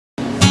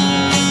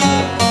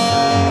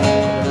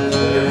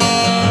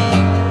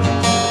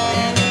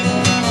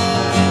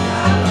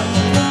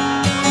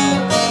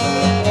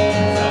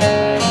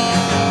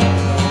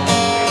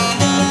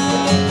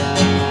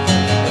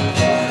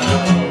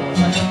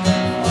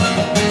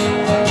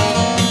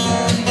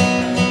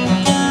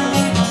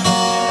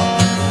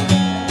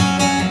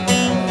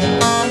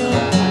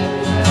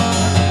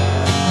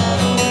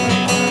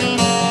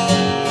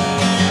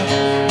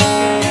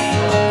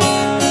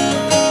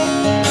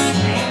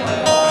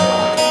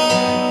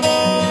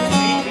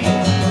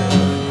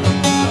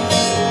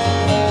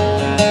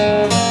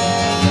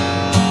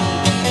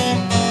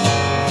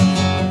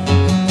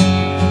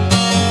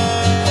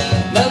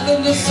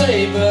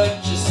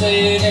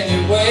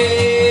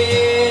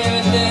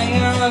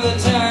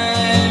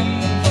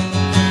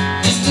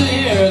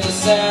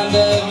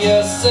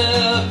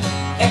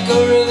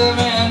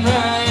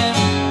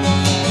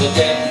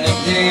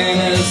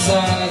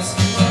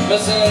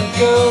mustn't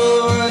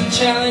go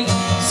unchallenged,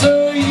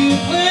 so you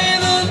play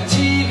the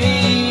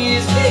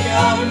TV, speak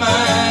our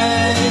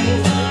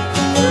mind,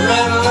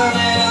 rattle on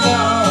and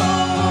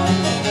on.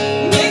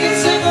 Make it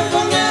simple,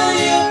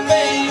 familiar,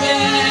 baby,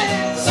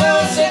 so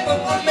simple,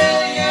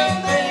 familiar,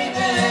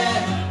 baby.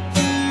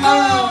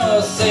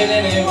 I'll say it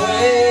anyway,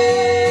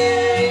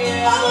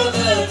 all of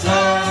the time.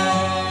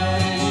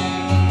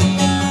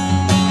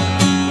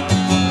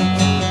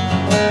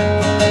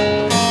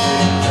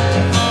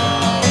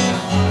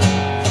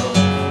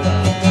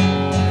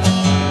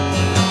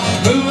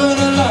 Moving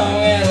along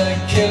at a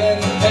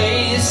killing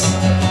pace,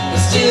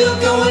 but still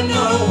going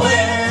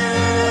nowhere.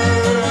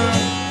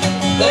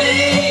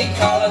 They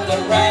call it the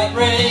rat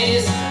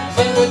race,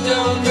 but we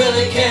don't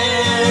really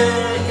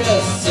care,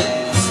 'cause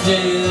sitting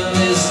still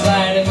is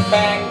sliding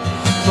back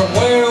from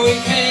where we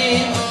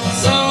came.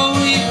 So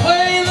we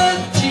play the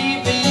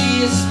TV,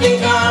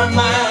 speak our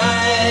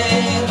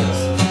minds,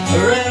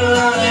 rattle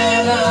on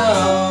and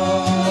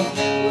on.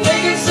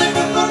 Make it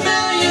simple,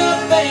 familiar,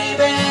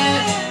 baby,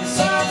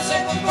 so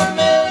simple,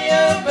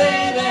 familiar,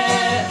 baby.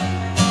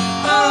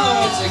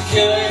 Oh, it's a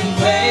killing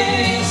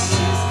pace,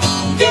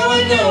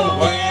 going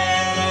nowhere.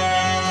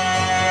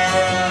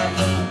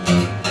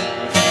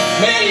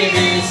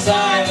 Maybe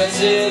silence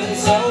isn't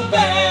so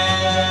bad.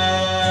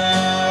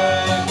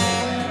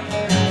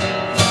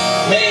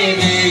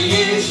 Maybe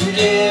you should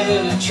give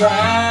it a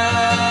try,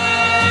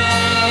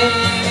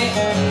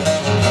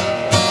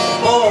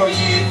 or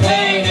you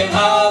painted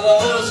all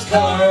those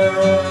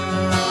colors.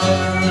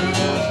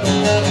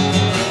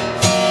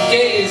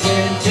 Gaze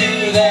into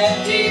that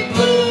deep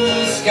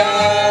blue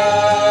sky.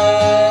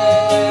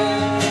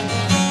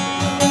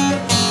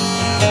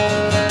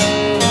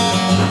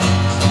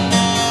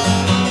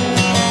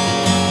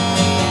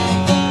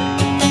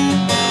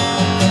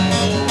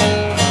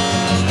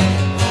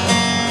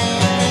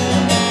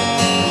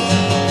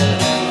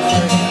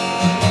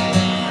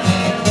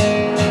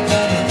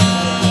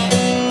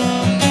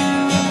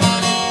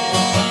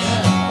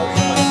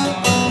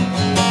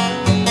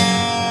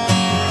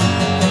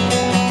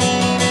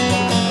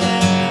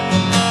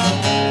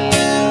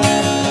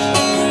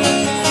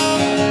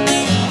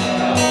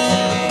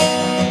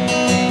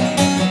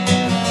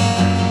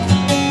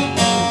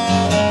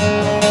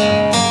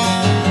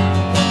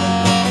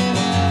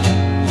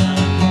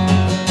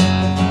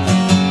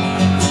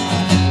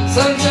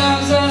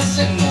 Sometimes I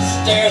sit and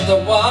stare at the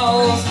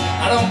walls,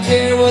 I don't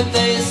care what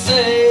they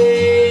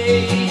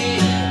say,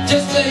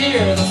 just to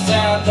hear the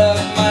sound of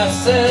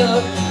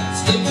myself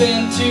slip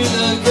into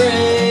the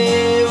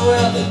grave.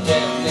 Well, the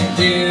deafening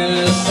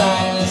dear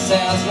silence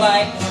sounds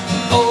like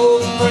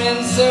old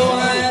friends, so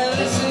I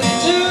listen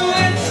to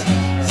its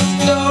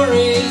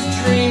stories,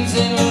 dreams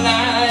and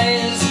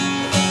lies,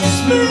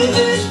 smooth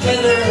as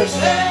feathers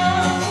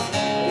down.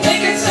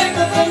 Make it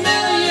simple,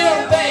 familiar,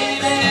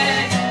 baby,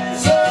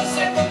 so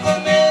simple,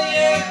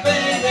 familiar,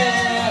 baby.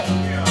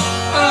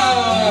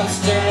 Oh, I'm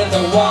staring at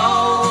the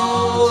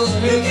walls,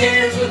 who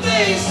cares what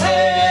they say?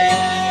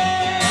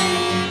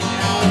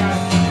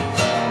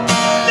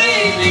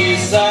 Maybe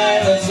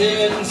silence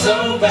isn't so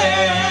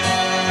bad.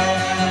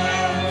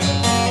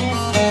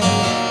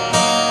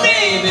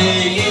 Maybe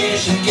you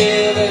should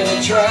give it a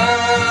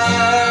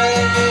try,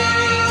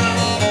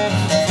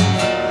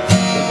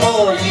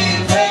 or you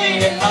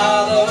painted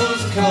all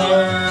those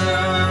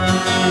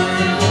colors.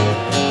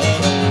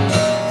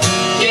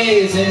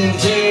 Gaze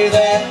into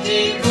that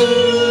deep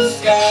blue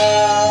sky.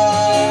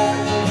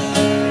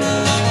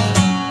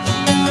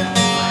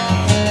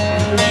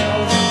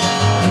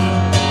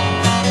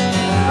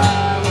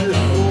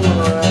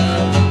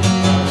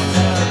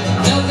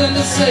 Nothing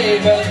to say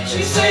but